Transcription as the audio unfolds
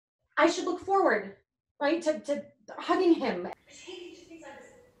I should look forward, right, to hugging him. He just thinks I'm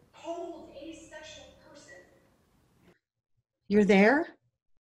this cold, asexual person. You're there?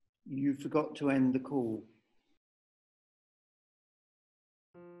 You forgot to end the call.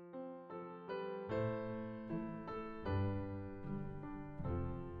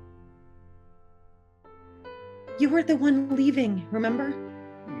 You were the one leaving, remember?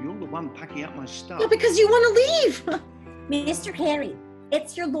 You're the one packing up my stuff. No, because you want to leave. Mr. Carey,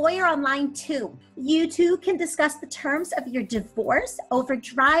 it's your lawyer on line 2. You two can discuss the terms of your divorce over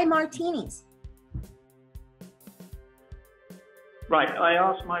dry martinis. Right, I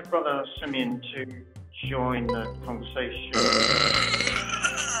asked my brother Simeon to join the conversation.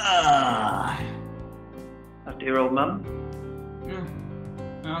 Dear old mum.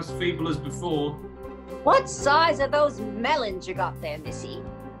 Yeah, as feeble as before. What size are those melons you got there, Missy?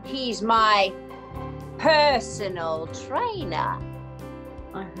 He's my personal trainer.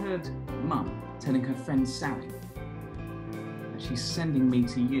 I heard Mum telling her friend Sally that she's sending me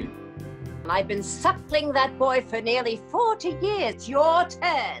to you. I've been suckling that boy for nearly 40 years. Your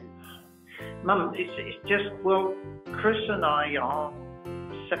turn. Mum, it's just, well, Chris and I are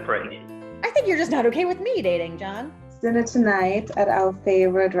separated. I think you're just not okay with me dating, John. Dinner tonight at our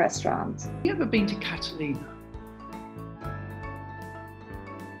favorite restaurant. Have you ever been to Catalina?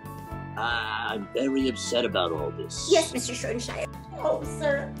 I'm very upset about all this. Yes, Mr. Schrodenshire. Oh,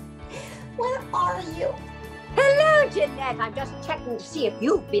 sir. Where are you? Hello, Jeanette. I'm just checking to see if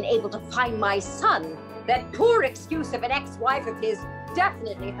you've been able to find my son. That poor excuse of an ex-wife of his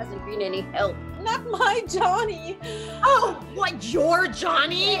definitely hasn't been any help. Not my Johnny. Oh, what, your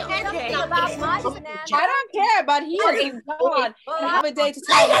Johnny? Okay. About my banana. I don't care, but he is gone. I have a day to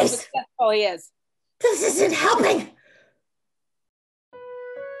tell him how successful he is. This isn't helping.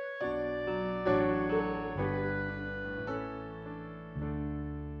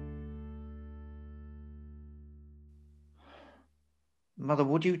 Mother,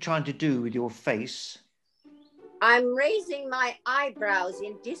 what are you trying to do with your face? I'm raising my eyebrows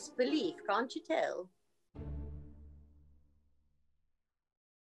in disbelief, can't you tell?